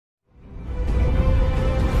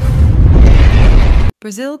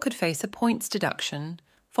Brazil could face a points deduction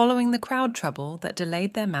following the crowd trouble that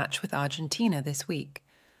delayed their match with Argentina this week.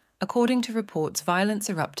 According to reports, violence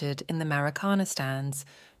erupted in the Maracana stands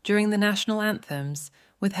during the national anthems,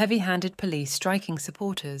 with heavy-handed police striking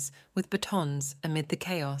supporters with batons amid the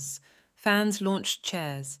chaos. Fans launched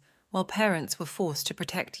chairs, while parents were forced to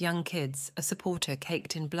protect young kids. A supporter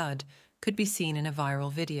caked in blood could be seen in a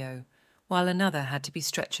viral video, while another had to be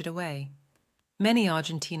stretchered away. Many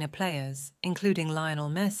Argentina players, including Lionel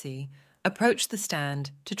Messi, approached the stand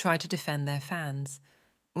to try to defend their fans,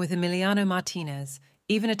 with Emiliano Martinez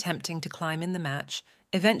even attempting to climb in the match,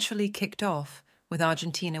 eventually kicked off, with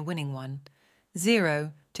Argentina winning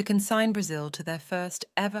 1-0 to consign Brazil to their first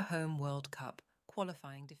ever home World Cup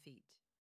qualifying defeat.